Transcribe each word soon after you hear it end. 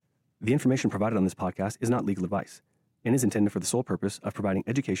The information provided on this podcast is not legal advice and is intended for the sole purpose of providing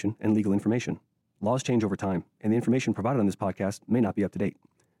education and legal information. Laws change over time, and the information provided on this podcast may not be up to date.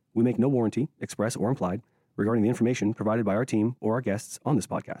 We make no warranty, express or implied, regarding the information provided by our team or our guests on this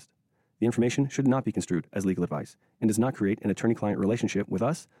podcast. The information should not be construed as legal advice and does not create an attorney-client relationship with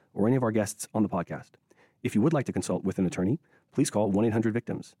us or any of our guests on the podcast. If you would like to consult with an attorney, please call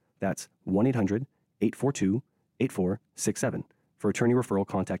 1-800-VICTIMS. That's 1-800-842-8467 for attorney referral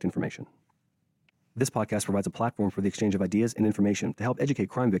contact information. This podcast provides a platform for the exchange of ideas and information to help educate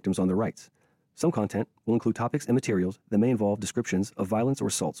crime victims on their rights. Some content will include topics and materials that may involve descriptions of violence or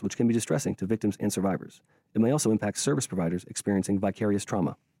assaults which can be distressing to victims and survivors. It may also impact service providers experiencing vicarious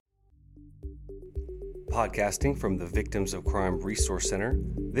trauma. Podcasting from the Victims of Crime Resource Center,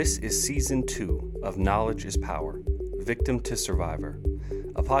 this is Season 2 of Knowledge is Power, Victim to Survivor,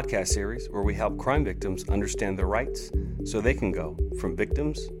 a podcast series where we help crime victims understand their rights so they can go from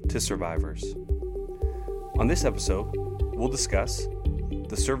victims to survivors. On this episode, we'll discuss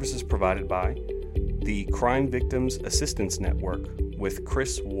the services provided by the Crime Victims Assistance Network with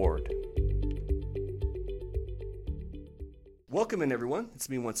Chris Ward. Welcome in, everyone. It's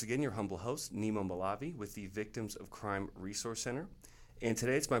me once again, your humble host, Nemo Malavi with the Victims of Crime Resource Center. And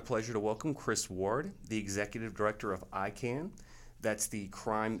today it's my pleasure to welcome Chris Ward, the Executive Director of ICANN. That's the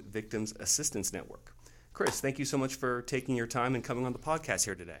Crime Victims Assistance Network. Chris, thank you so much for taking your time and coming on the podcast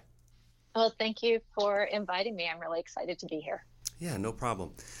here today. Well, thank you for inviting me. I'm really excited to be here. Yeah, no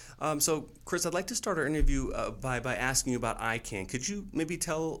problem. So, Chris, I'd like to start our interview by asking you about ICANN. Could you maybe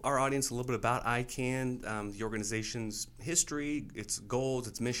tell our audience a little bit about ICANN, the organization's history, its goals,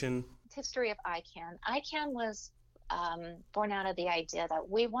 its mission? History of ICANN. ICANN was born out of the idea that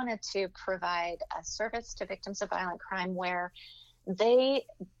we wanted to provide a service to victims of violent crime where they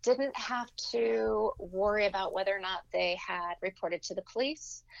didn't have to worry about whether or not they had reported to the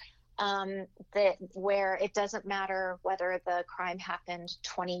police, where it doesn't matter whether the crime happened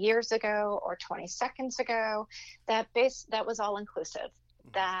 20 years ago or 20 seconds ago, that was all inclusive,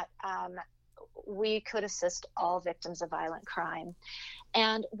 that we could assist all victims of violent crime.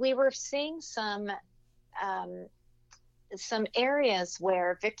 And we were seeing some areas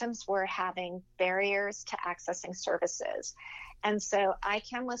where victims were having barriers to accessing services. And so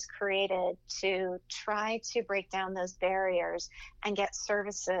ICANN was created to try to break down those barriers and get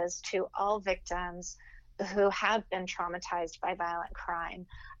services to all victims who have been traumatized by violent crime,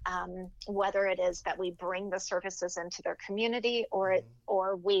 whether it is that we bring the services into their community or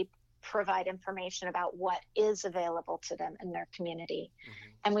we provide information about what is available to them in their community.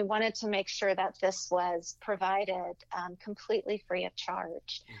 And we wanted to make sure that this was provided completely free of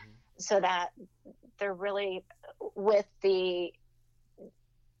charge, so that they're really, with the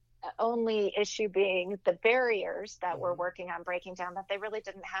only issue being the barriers that we're working on breaking down, that they really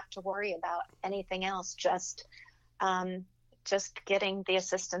didn't have to worry about anything else, just getting the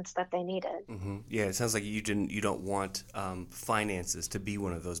assistance that they needed. Yeah, it sounds like you don't want finances to be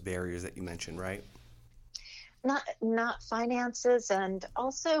one of those barriers that you mentioned, right? Not finances, and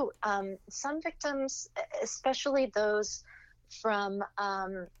also some victims, especially those from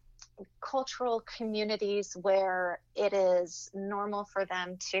cultural communities where it is normal for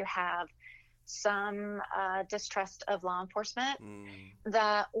them to have some distrust of law enforcement,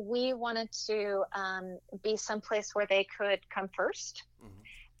 that we wanted to be someplace where they could come first,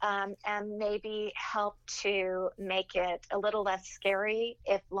 and maybe help to make it a little less scary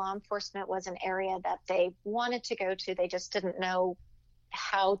if law enforcement was an area that they wanted to go to, they just didn't know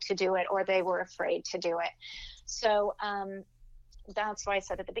how to do it, or they were afraid to do it. So that's why I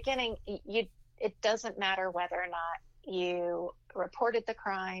said at the beginning, it doesn't matter whether or not you reported the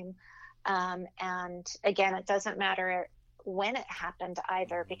crime. And again, it doesn't matter when it happened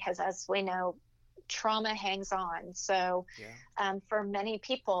either, because as we know, trauma hangs on. So for many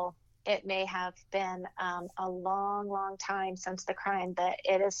people, it may have been a long, long time since the crime, but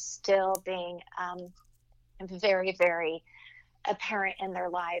it is still being very, very apparent in their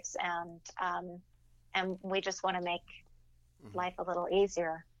lives. And we just want to make life a little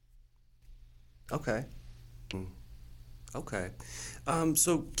easier. Okay. Okay.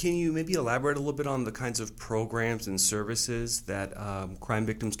 So can you maybe elaborate a little bit on the kinds of programs and services that crime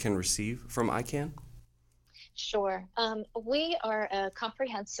victims can receive from ICANN? Sure. We are a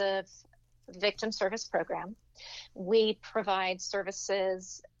comprehensive victim service program. We provide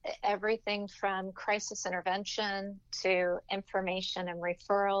services, everything from crisis intervention to information and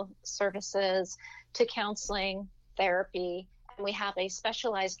referral services to counseling, therapy. And we have a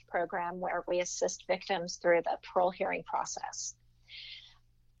specialized program where we assist victims through the parole hearing process.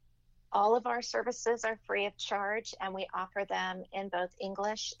 All of our services are free of charge, and we offer them in both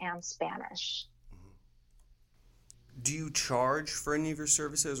English and Spanish. Do you charge for any of your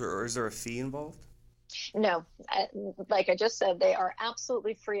services, or is there a fee involved? No, like I just said, they are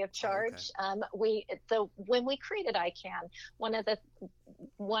absolutely free of charge. Okay. When we created ICANN, one of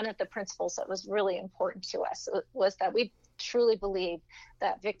the principles that was really important to us was that we truly believe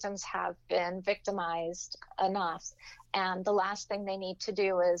that victims have been victimized enough, and the last thing they need to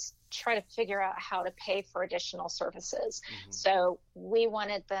do is try to figure out how to pay for additional services. Mm-hmm. So we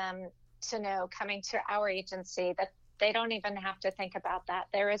wanted them to know, coming to our agency, that they don't even have to think about that.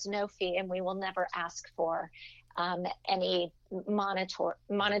 There is no fee, and we will never ask for any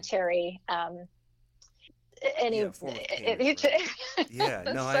monetary form of payment, right? Yeah,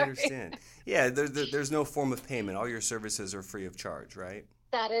 no, I understand. Yeah, there's no form of payment. All your services are free of charge, right?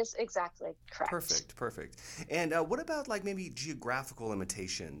 That is exactly correct. Perfect. And what about like maybe geographical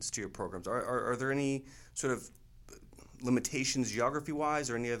limitations to your programs? Are there any sort of limitations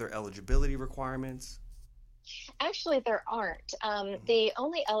geography-wise, or any other eligibility requirements? Actually, there aren't. The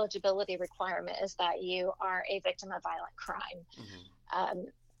only eligibility requirement is that you are a victim of violent crime. Mm-hmm.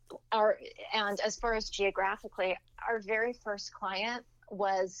 And as far as geographically, our very first client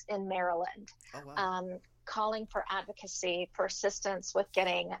was in Maryland. Oh, wow. Calling for advocacy for assistance with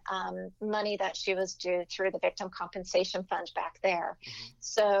getting money that she was due through the Victim Compensation Fund back there. Mm-hmm.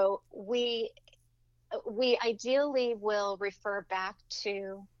 So we ideally will refer back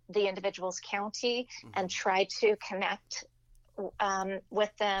to the individual's county Mm-hmm. and try to connect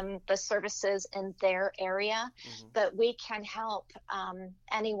with them, the services in their area, Mm-hmm. but we can help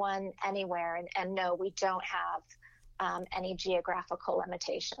anyone, anywhere, and no, we don't have any geographical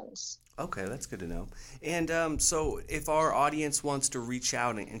limitations. Okay, that's good to know. And so if our audience wants to reach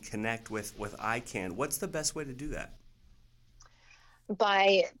out and connect with ICANN, what's the best way to do that?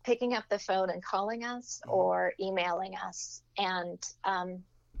 By picking up the phone and calling us, Mm-hmm. or emailing us. And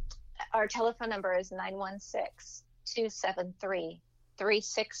our telephone number is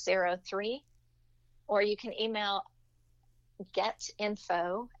 916-273-3603, or you can email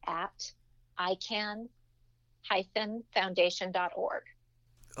getinfo@icann-foundation.org.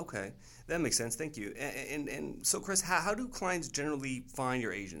 Okay, that makes sense. Thank you. And so, Chris, how do clients generally find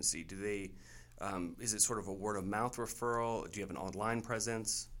your agency? Do they, is it sort of a word of mouth referral? Do you have an online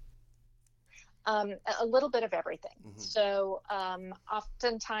presence? A little bit of everything. Mm-hmm. So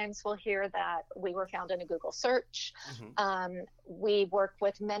oftentimes we'll hear that we were found in a Google search. Mm-hmm. We work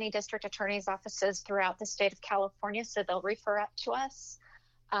with many district attorneys' offices throughout the state of California, so they'll refer up to us.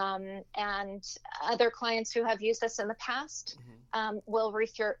 And other clients who have used us in the past Mm-hmm. will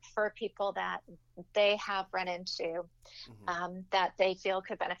refer people that they have run into Mm-hmm. that they feel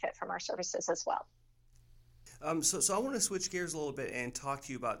could benefit from our services as well. So I want to switch gears a little bit and talk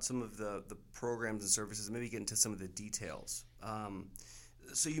to you about some of the programs and services, maybe get into some of the details.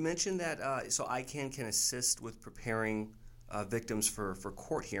 So you mentioned that so ICANN can assist with preparing victims for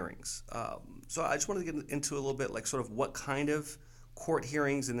court hearings. So I just wanted to get into a little bit like sort of what kind of court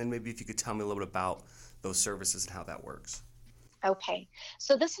hearings, and then maybe if you could tell me a little bit about those services and how that works. Okay,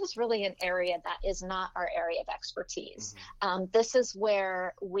 so this is really an area that is not our area of expertise. Mm-hmm. This is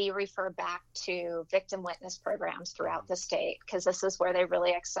where we refer back to victim witness programs throughout the state, because this is where they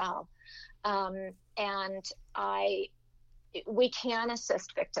really excel. And we can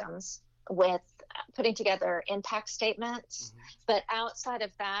assist victims with putting together impact statements, Mm-hmm. but outside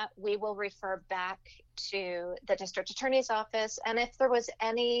of that, we will refer back to the district attorney's office. And if there was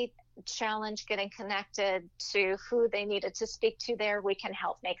any challenge getting connected to who they needed to speak to there, we can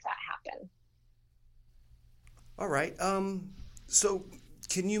help make that happen. All right. So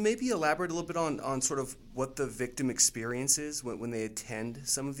can you maybe elaborate a little bit on sort of what the victim experience is when they attend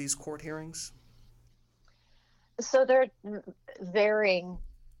some of these court hearings? So there are varying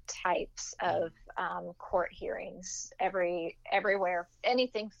types of court hearings everywhere,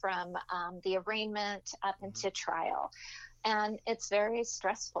 anything from the arraignment up Mm-hmm. into trial. And it's very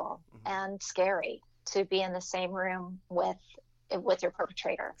stressful Mm-hmm. and scary to be in the same room with your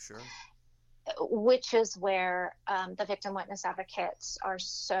perpetrator. Sure. Which is where the victim witness advocates are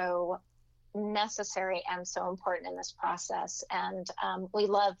so necessary and so important in this process. And we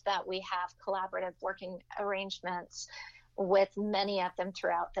love that we have collaborative working arrangements with many of them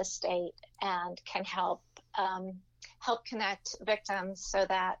throughout the state, and can help connect victims so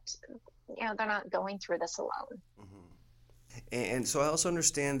that they're not going through this alone. Mm-hmm. And so I also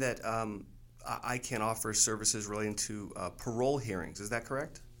understand that ICANN offers services relating to parole hearings. Is that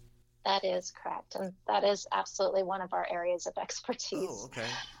correct? That is correct, and that is absolutely one of our areas of expertise. Oh, okay,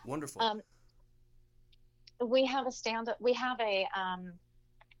 wonderful. We have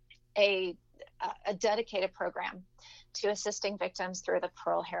a dedicated program to assisting victims through the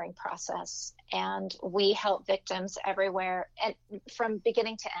parole hearing process. And we help victims everywhere, and from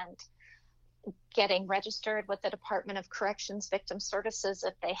beginning to end, getting registered with the Department of Corrections Victim Services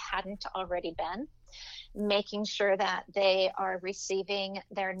if they hadn't already been, making sure that they are receiving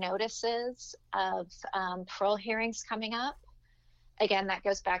their notices of parole hearings coming up. Again, that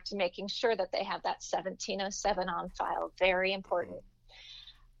goes back to making sure that they have that 1707 on file. Very important.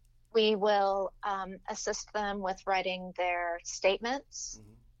 We will assist them with writing their statements.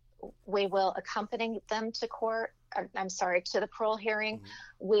 We will accompany them to court. To the parole hearing.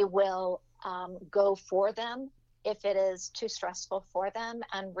 We will go for them if it is too stressful for them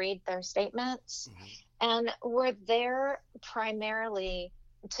and read their statements. And we're there primarily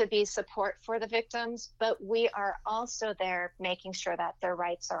to be support for the victims, but we are also there making sure that their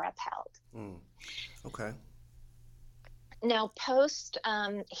rights are upheld. Okay. Now, post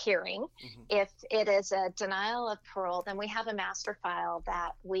hearing, if it is a denial of parole, then we have a master file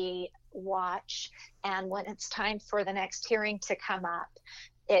that we watch. And when it's time for the next hearing to come up,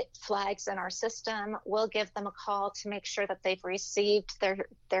 it flags in our system. We'll give them a call to make sure that they've received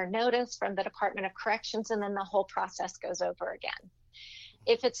their notice from the Department of Corrections, and then the whole process goes over again.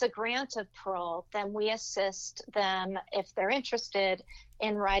 If it's a grant of parole, then we assist them, if they're interested,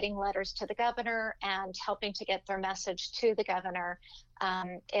 in writing letters to the governor and helping to get their message to the governor,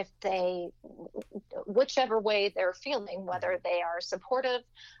 if they, whichever way they're feeling, whether they are supportive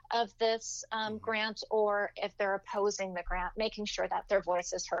of this grant or if they're opposing the grant, making sure that their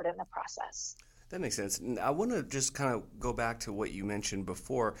voice is heard in the process. That makes sense. I want to just kind of go back to what you mentioned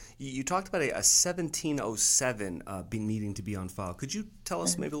before. You talked about a 1707 needing to be on file. Could you tell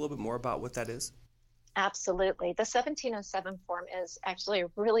us maybe a little bit more about what that is? Absolutely. The 1707 form is actually a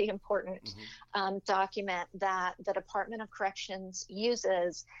really important document that the Department of Corrections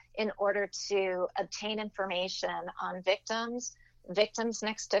uses in order to obtain information on victims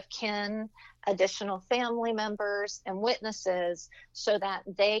next of kin, additional family members, and witnesses, so that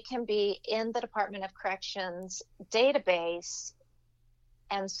they can be in the Department of Corrections database.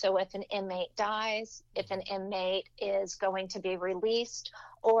 And so if an inmate dies, if an inmate is going to be released,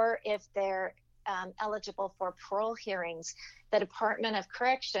 or if they're eligible for parole hearings, the Department of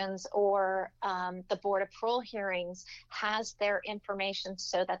Corrections or the Board of Parole Hearings has their information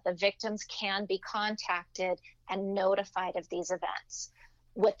so that the victims can be contacted and notified of these events.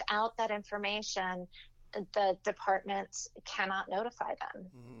 Without that information, the departments cannot notify them.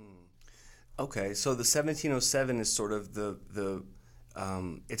 Okay, so the 1707 is sort of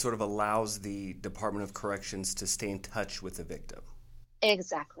it sort of allows the Department of Corrections to stay in touch with the victim.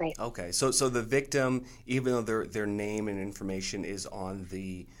 Exactly. Okay, so the victim, even though their name and information is on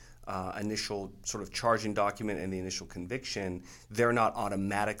the initial sort of charging document and the initial conviction, they're not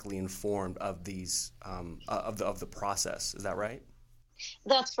automatically informed of these of the process. Is that right?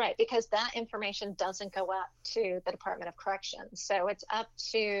 That's right, because that information doesn't go up to the Department of Corrections. So it's up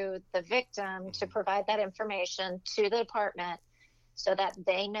to the victim to provide that information to the department so that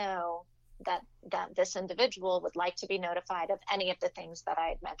they know that this individual would like to be notified of any of the things that I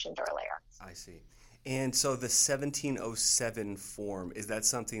had mentioned earlier. I see. And so the 1707 form, is that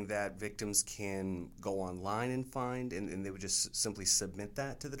something that victims can go online and find, and they would just simply submit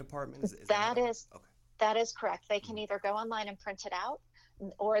that to the department? That is correct. They can either go online and print it out,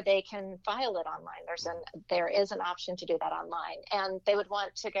 or they can file it online. There is an option to do that online. And they would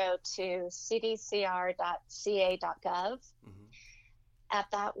want to go to cdcr.ca.gov. At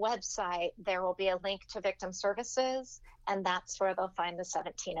that website, there will be a link to victim services, and that's where they'll find the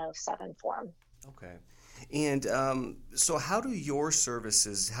 1707 form. Okay. And so how do your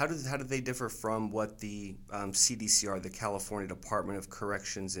services, how do they differ from what the CDCR, the California Department of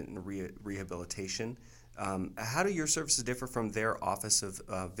Corrections and Rehabilitation, how do your services differ from their Office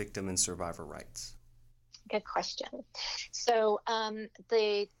of Victim and Survivor Rights? Good question. So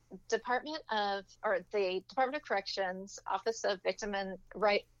the Department of Corrections, Office of Victim and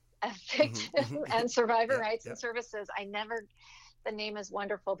and Survivor Rights and Services. The name is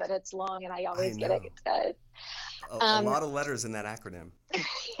wonderful, but it's long, and I always get it. A lot of letters in that acronym.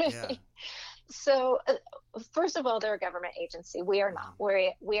 Yeah. So, first of all, they're a government agency. We are not.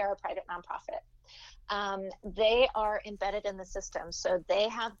 We are a private nonprofit. They are embedded in the system, so they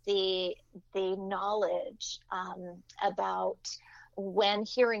have the knowledge about when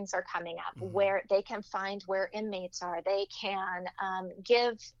hearings are coming up, where they can find where inmates are. They can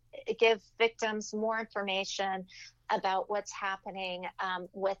give victims more information about what's happening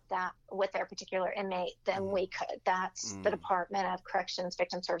with their particular inmate than we could. That's the Department of Corrections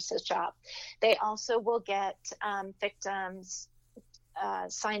Victim Services job. They also will get victims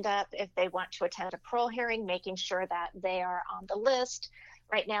signed up if they want to attend a parole hearing, making sure that they are on the list.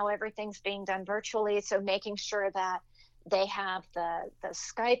 Right now, everything's being done virtually, so making sure that they have the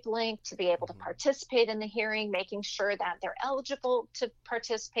Skype link to be able to participate in the hearing, making sure that they're eligible to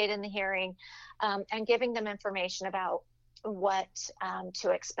participate in the hearing, and giving them information about what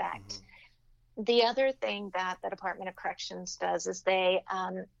to expect. The other thing that the Department of Corrections does is they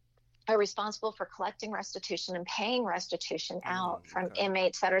are responsible for collecting restitution and paying restitution out from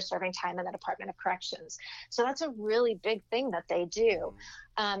inmates that are serving time in the Department of Corrections. So that's a really big thing that they do.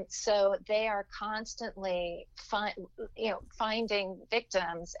 So they are constantly finding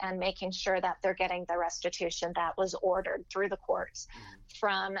victims and making sure that they're getting the restitution that was ordered through the courts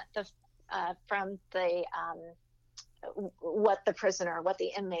from the what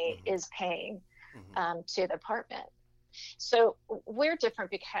the inmate is paying to the department. So we're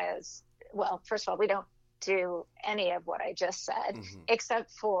different because, well, first of all, we don't do any of what I just said,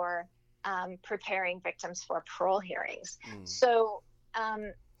 except for preparing victims for parole hearings. So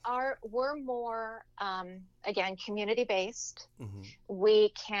we're more, again, community-based.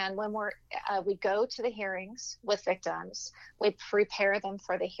 We can, when we go to the hearings with victims, we prepare them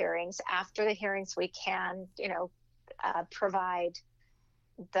for the hearings. After the hearings, we can, provide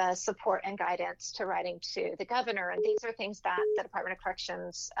the support and guidance to writing to the governor. And these are things that the Department of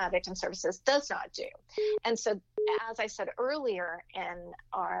Corrections Victim Services does not do. And so, as I said earlier in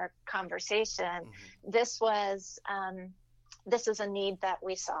our conversation, this is a need that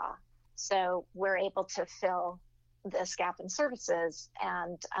we saw. So we're able to fill this gap in services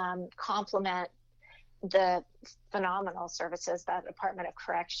and complement the phenomenal services that the Department of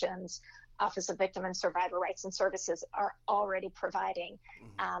Corrections Office of Victim and Survivor Rights and Services are already providing,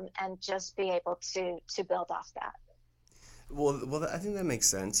 and just be able to build off that. Well, I think that makes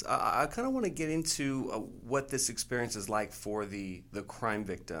sense. I kind of want to get into what this experience is like for the crime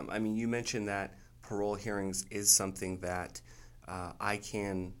victim. I mean, you mentioned that parole hearings is something that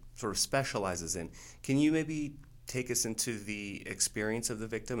ICAN sort of specializes in. Can you maybe take us into the experience of the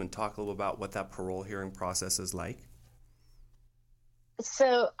victim and talk a little about what that parole hearing process is like?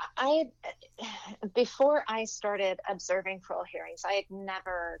 So before I started observing parole hearings, I had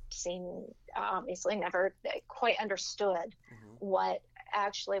never quite understood what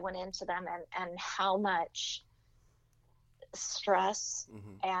actually went into them and how much stress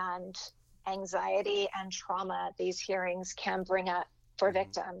and anxiety and trauma these hearings can bring up for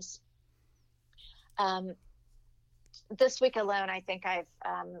victims. This week alone, I think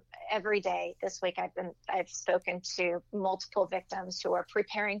every day this week I've spoken to multiple victims who are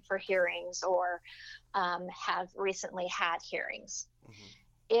preparing for hearings or have recently had hearings.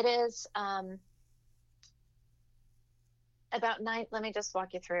 It is let me just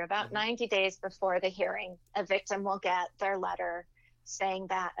walk you through. About 90 days before the hearing, a victim will get their letter saying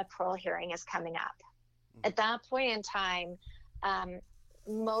that a parole hearing is coming up. At that point in time,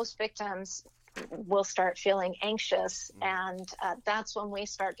 most victims will start feeling anxious, and that's when we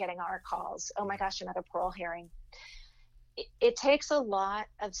start getting our calls. Oh my gosh, another parole hearing. It takes a lot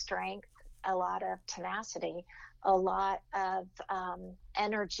of strength, a lot of tenacity, a lot of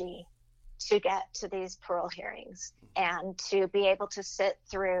energy to get to these parole hearings and to be able to sit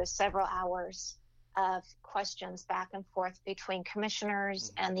through several hours of questions back and forth between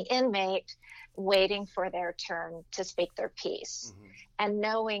commissioners and the inmate, waiting for their turn to speak their piece, and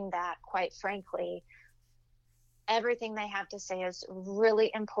knowing that, quite frankly, everything they have to say is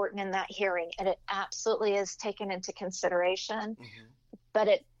really important in that hearing, and it absolutely is taken into consideration. But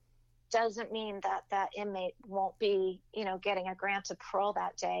it doesn't mean that that inmate won't be, getting a grant of parole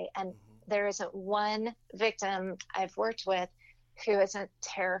that day. And there isn't one victim I've worked with who isn't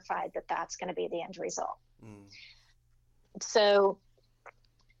terrified that that's going to be the end result. So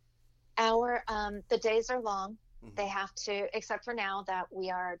the days are long. They have to, except for now that we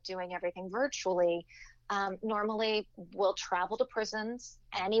are doing everything virtually. Normally we'll travel to prisons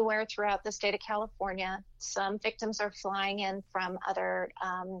anywhere throughout the state of California. Some victims are flying in from other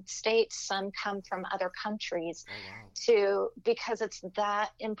states. Some come from other countries because it's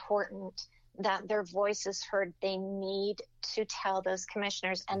that important that their voice is heard. They need to tell those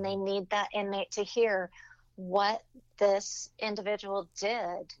commissioners, and they need that inmate to hear what this individual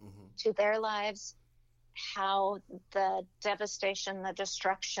did to their lives, how the devastation, the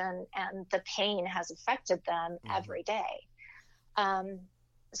destruction, and the pain has affected them every day.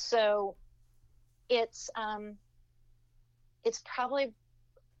 So it's probably,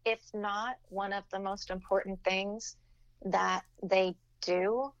 if not one of the most important things that they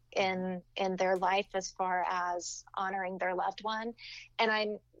do in their life as far as honoring their loved one.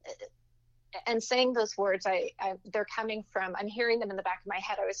 And and saying those words, they're coming from, I'm hearing them in the back of my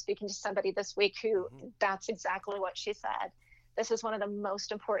head. I was speaking to somebody this week who that's exactly what she said. This is one of the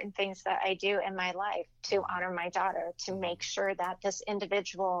most important things that I do in my life, to honor my daughter, to make sure that this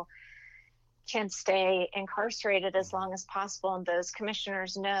individual can stay incarcerated as long as possible. And those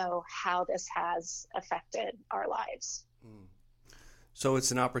commissioners know how this has affected our lives. So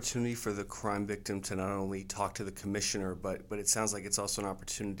it's an opportunity for the crime victim to not only talk to the commissioner, but it sounds like it's also an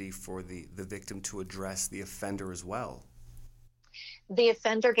opportunity for the victim to address the offender as well. The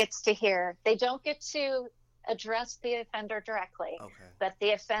offender gets to hear. They don't get to address the offender directly, but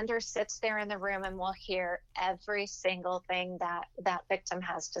the offender sits there in the room and will hear every single thing that victim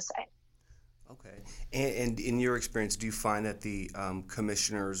has to say. Okay. And in your experience, do you find that the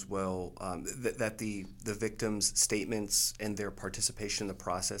commissioners will, that the victim's statements and their participation in the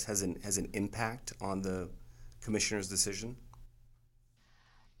process has an impact on the commissioner's decision?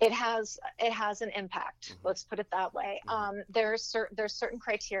 It has an impact. Let's put it that way. There's certain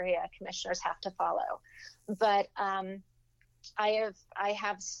criteria commissioners have to follow, but I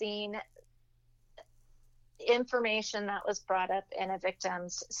have seen information that was brought up in a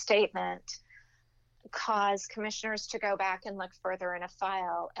victim's statement cause commissioners to go back and look further in a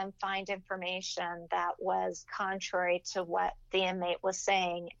file and find information that was contrary to what the inmate was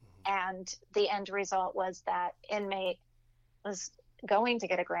saying, and the end result was that inmate was going to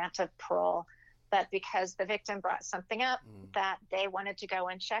get a grant of parole, but because the victim brought something up that they wanted to go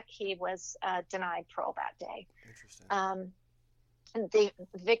and check, he was denied parole that day. Interesting. The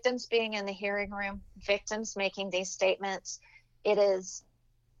victims being in the hearing room, victims making these statements, it is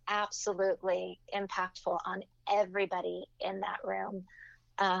absolutely impactful on everybody in that room.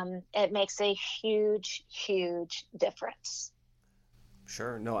 It makes a huge, huge difference.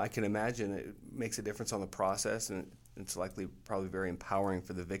 Sure. No, I can imagine it makes a difference on the process, and it's likely probably very empowering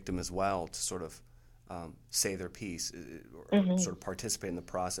for the victim as well to sort of say their piece or sort of participate in the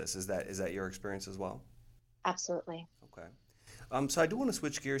process. Is that your experience as well? Absolutely. Okay. So I do want to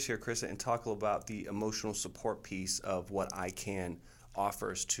switch gears here, Krista, and talk a little about the emotional support piece of what ICANN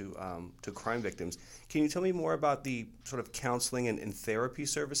offers to crime victims. Can you tell me more about the sort of counseling and therapy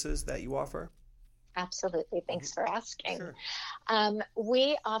services that you offer? Absolutely. Thanks for asking. Sure.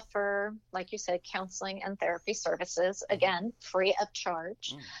 We offer, like you said, counseling and therapy services, again, free of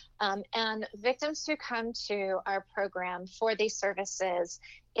charge. And victims who come to our program for these services,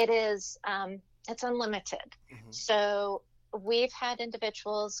 it's unlimited. So we've had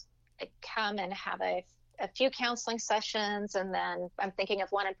individuals come and have a few counseling sessions, and then I'm thinking of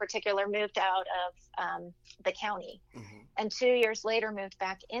one in particular moved out of the county, and 2 years later moved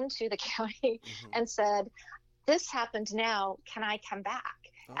back into the county and said, "This happened now. Can I come back?"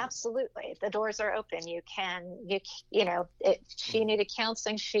 Oh. Absolutely. The doors are open. She needed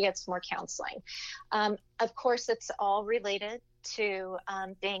counseling. She gets more counseling. Of course, it's all related to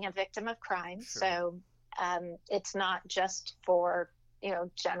being a victim of crime. Sure. So it's not just for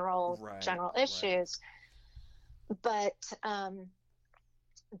general issues. But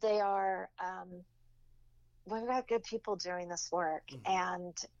they are, we've got good people doing this work,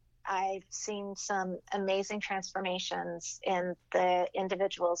 and I've seen some amazing transformations in the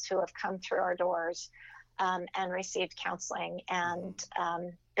individuals who have come through our doors and received counseling and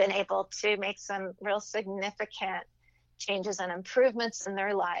been able to make some real significant changes and improvements in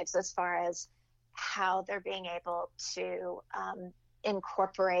their lives as far as how they're being able to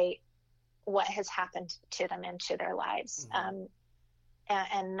incorporate what has happened to them into their lives,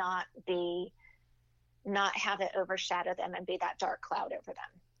 and not have it overshadow them and be that dark cloud over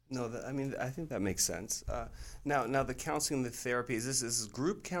them. No, I think that makes sense. Now the counseling, the therapy, is this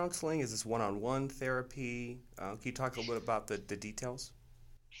group counseling? Is this one-on-one therapy? Can you talk a little bit about the details?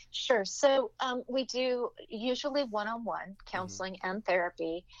 Sure. So we do usually one-on-one counseling and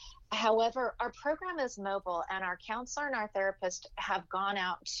therapy. However, our program is mobile, and our counselor and our therapist have gone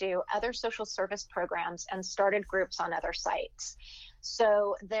out to other social service programs and started groups on other sites.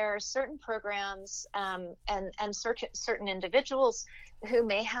 So there are certain programs and certain individuals who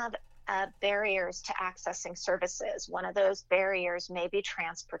may have barriers to accessing services. One of those barriers may be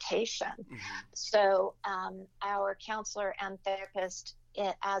transportation. So our counselor and therapist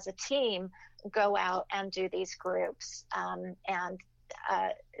as a team go out and do these groups, and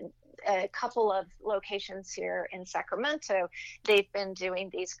a couple of locations here in Sacramento, they've been doing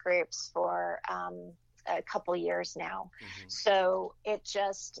these groups for a couple years now. So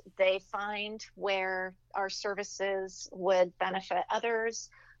they find where our services would benefit others.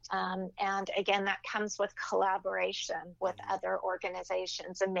 And again, that comes with collaboration with other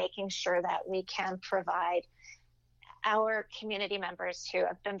organizations and making sure that we can provide our community members who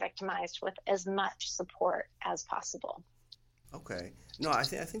have been victimized with as much support as possible. Okay. No, I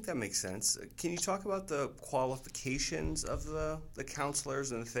think that makes sense. Can you talk about the qualifications of the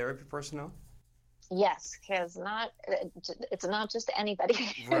counselors and the therapy personnel? Yes, because it's not just anybody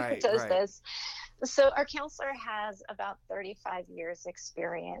who Right, does right. this. So our counselor has about 35 years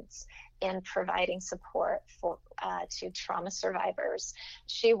experience in providing support to trauma survivors.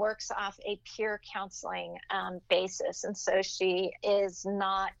 She works off a peer counseling basis, and so she is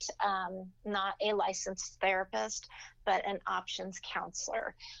not a licensed therapist, but an options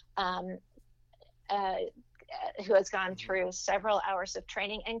counselor. Who has gone through several hours of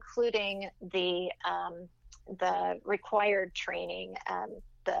training, including the required training,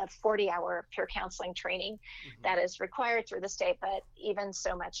 the 40-hour peer counseling training that is required through the state, but even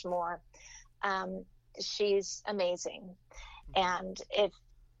so much more. She's amazing, and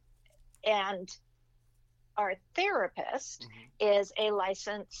our therapist is a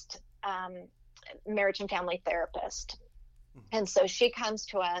licensed marriage and family therapist. And so she comes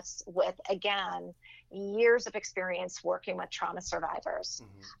to us with, again, years of experience working with trauma survivors.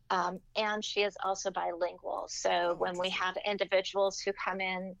 And she is also bilingual. So when we have individuals who come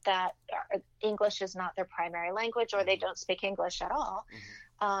in that English is not their primary language or they don't speak English at all,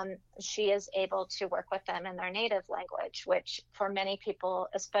 she is able to work with them in their native language, which for many people,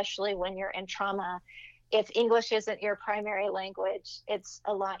 especially when you're in trauma, if English isn't your primary language, it's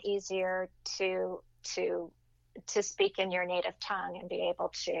a lot easier to speak in your native tongue and be able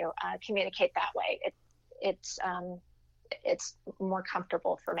to communicate that way. It's more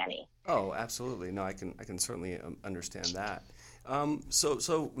comfortable for many. Oh, absolutely. No, I can certainly understand that.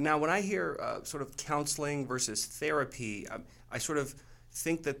 So now when I hear sort of counseling versus therapy, I sort of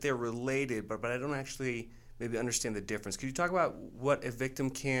think that they're related, but I don't actually maybe understand the difference. Could you talk about what a victim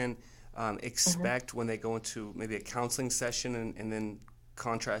can expect when they go into maybe a counseling session and then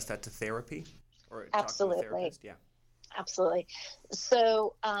contrast that to therapy? Or Absolutely. Yeah. Absolutely.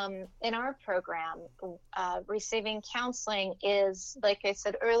 So in our program, receiving counseling is, like I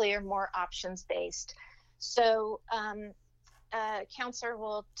said earlier, more options-based. So a counselor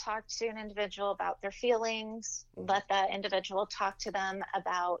will talk to an individual about their feelings, let that individual talk to them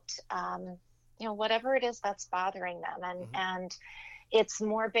about, whatever it is that's bothering them. And it's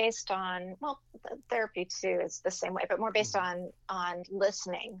more based on, well, therapy too is the same way, but more based on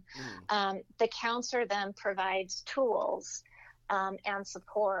listening. The counselor then provides tools and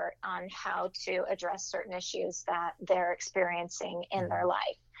support on how to address certain issues that they're experiencing in their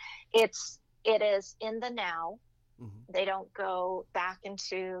life. It is in the now. They don't go back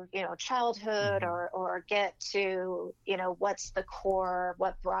into, childhood or get to, what's the core,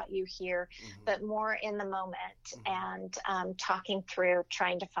 what brought you here, but more in the moment and talking through,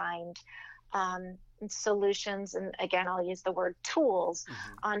 trying to find solutions. And again, I'll use the word tools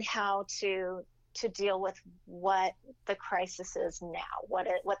on how to deal with what the crisis is now, what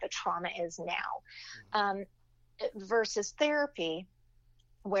the trauma is now, versus therapy,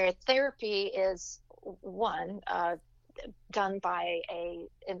 where therapy is done by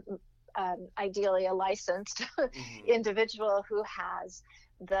ideally a licensed individual who has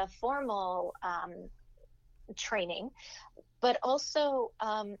the formal training, but also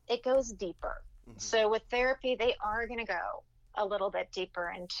it goes deeper. So with therapy, they are going to go a little bit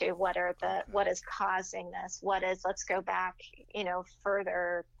deeper into what is causing this, let's go back,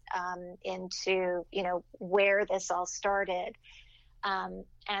 further into, where this all started.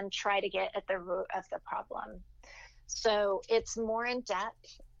 And try to get at the root of the problem. So it's more in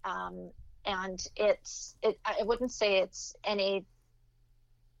depth, and I wouldn't say it's any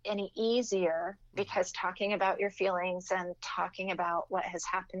easier, because talking about your feelings and talking about what has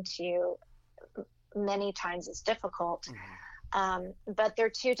happened to you many times is difficult. But they're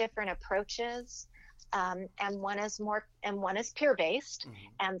two different approaches. And one is peer-based,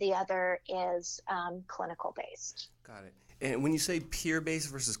 and the other is clinical-based. Got it. And when you say peer-based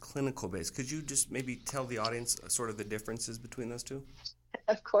versus clinical-based, could you just maybe tell the audience sort of the differences between those two?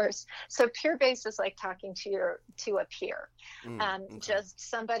 Of course. So peer-based is like talking to a peer, just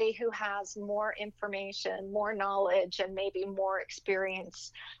somebody who has more information, more knowledge, and maybe more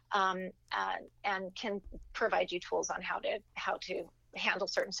experience, and can provide you tools on how to handle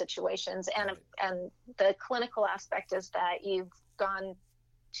certain situations. And the clinical aspect is that you've gone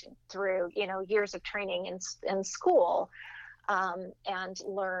through years of training in school, and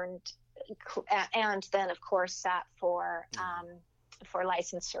learned, and then of course sat for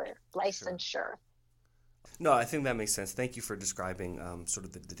licensure. Sure. No, I think that makes sense. Thank you for describing sort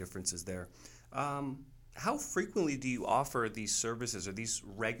of the differences there. How frequently do you offer these services? Are these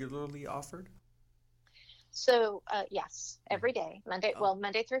regularly offered? So yes, every day, Monday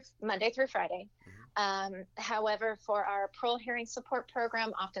through Friday. However, for our parole hearing support program,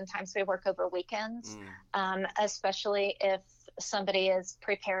 oftentimes we work over weekends, especially if somebody is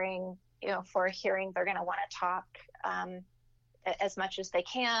preparing, for a hearing. They're going to want to talk as much as they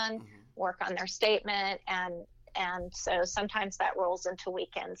can, work on their statement, and so sometimes that rolls into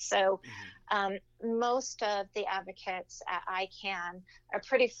weekends. So most of the advocates at ICANN are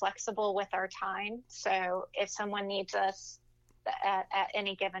pretty flexible with our time. So if someone needs us at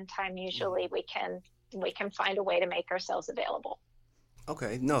any given time, usually we can find a way to make ourselves available.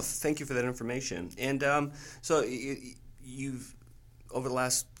 Okay. No, thank you for that information. And so you've, over the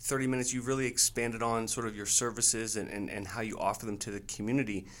last 30 minutes, you've really expanded on sort of your services and how you offer them to the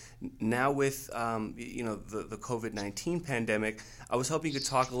community. Now with, the COVID-19 pandemic, I was hoping you could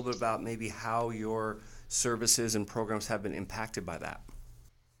talk a little bit about maybe how your services and programs have been impacted by that.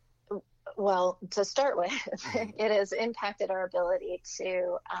 Well, to start with, it has impacted our ability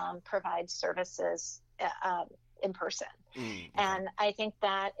to provide services in person. And I think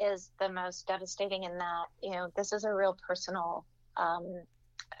that is the most devastating in that, this is a real personal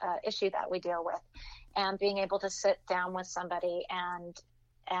issue that we deal with, and being able to sit down with somebody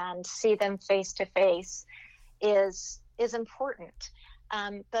and see them face to face is important.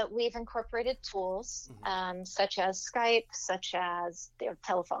 But we've incorporated tools such as Skype, such as the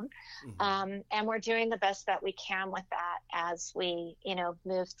telephone, and we're doing the best that we can with that as we,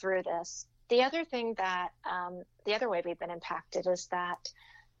 move through this. The other thing that, the other way we've been impacted is that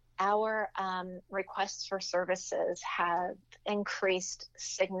our requests for services have increased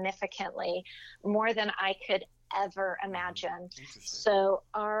significantly, more than I could ever imagine. So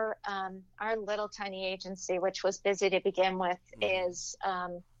our little tiny agency, which was busy to begin with, is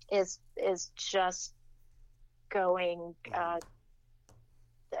just going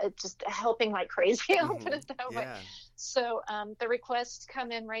just helping like crazy. I'll put it that way. So the requests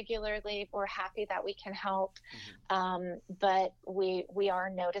come in regularly. We're happy that we can help, but we are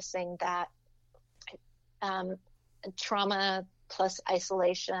noticing that trauma plus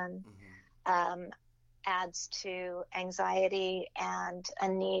isolation adds to anxiety and a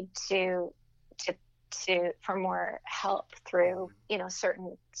need for more help through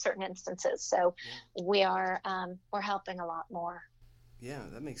certain instances. So we're helping a lot more. Yeah,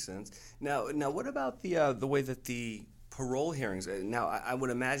 that makes sense. Now, what about the way that the parole hearings? Now, I would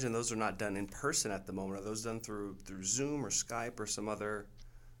imagine those are not done in person at the moment. Are those done through Zoom or Skype or some other?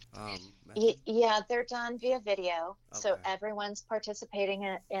 Yeah, they're done via video. Okay. So everyone's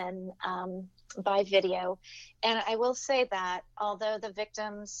participating in by video. And I will say that although the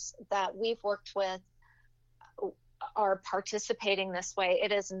victims that we've worked with are participating this way,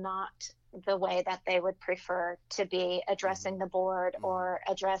 it is not the way that they would prefer to be addressing the board or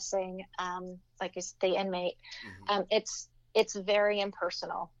addressing, like the inmate. It's very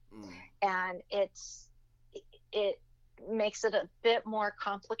impersonal, and it makes it a bit more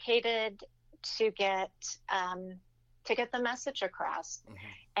complicated to get the message across.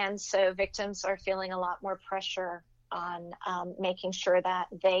 And so victims are feeling a lot more pressure on making sure that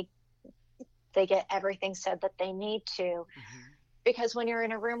they get everything said that they need to. Because when you're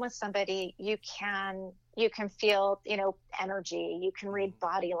in a room with somebody, you can feel, energy, you can read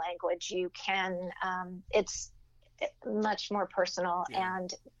body language, you can, it's much more personal,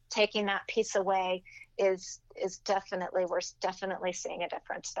 and taking that piece away is definitely, we're definitely seeing a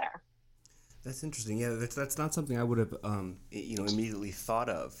difference there. That's interesting. Yeah, that's not something I would have, immediately thought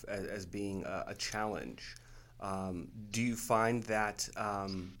of as being a challenge. Do you find that are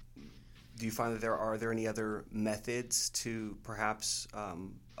there any other methods to perhaps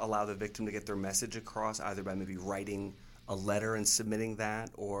allow the victim to get their message across, either by maybe writing a letter and submitting that,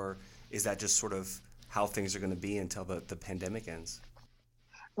 or is that just sort of how things are going to be until the pandemic ends?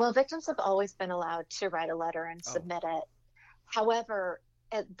 Well, victims have always been allowed to write a letter and submit it. However,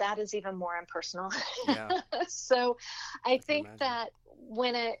 that is even more impersonal. So I think that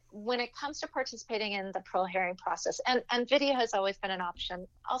when it comes to participating in the parole hearing process, and video has always been an option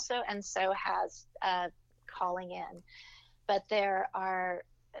also, and so has calling in. But there are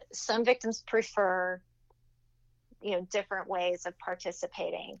some victims prefer different ways of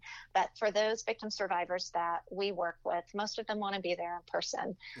participating. But for those victim survivors that we work with, most of them want to be there in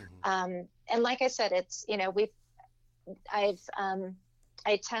person. And like I said, it's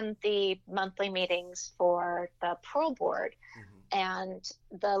I attend the monthly meetings for the parole board, and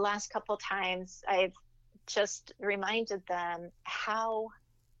the last couple times I've just reminded them how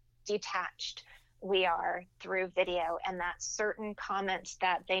detached we are through video, and that certain comments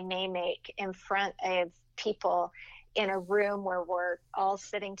that they may make in front of people in a room where we're all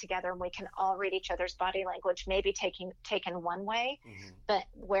sitting together and we can all read each other's body language, maybe taken one way, but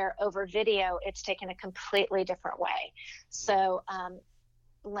where over video, it's taken a completely different way. So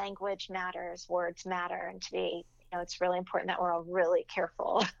language matters, words matter, and to be, it's really important that we're all really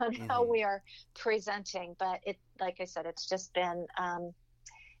careful on how we are presenting. But like I said,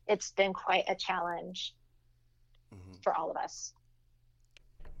 it's been quite a challenge for all of us.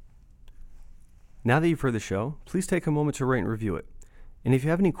 Now that you've heard the show, please take a moment to rate and review it. And if you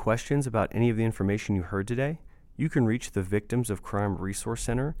have any questions about any of the information you heard today, you can reach the Victims of Crime Resource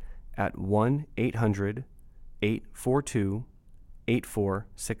Center at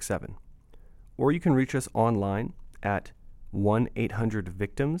 1-800-842-8467. Or you can reach us online at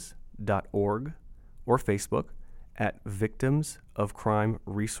 1-800-VICTIMS.org or Facebook at Victims of Crime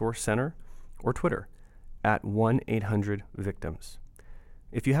Resource Center or Twitter at 1-800-VICTIMS.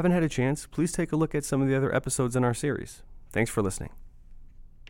 If you haven't had a chance, please take a look at some of the other episodes in our series. Thanks for listening.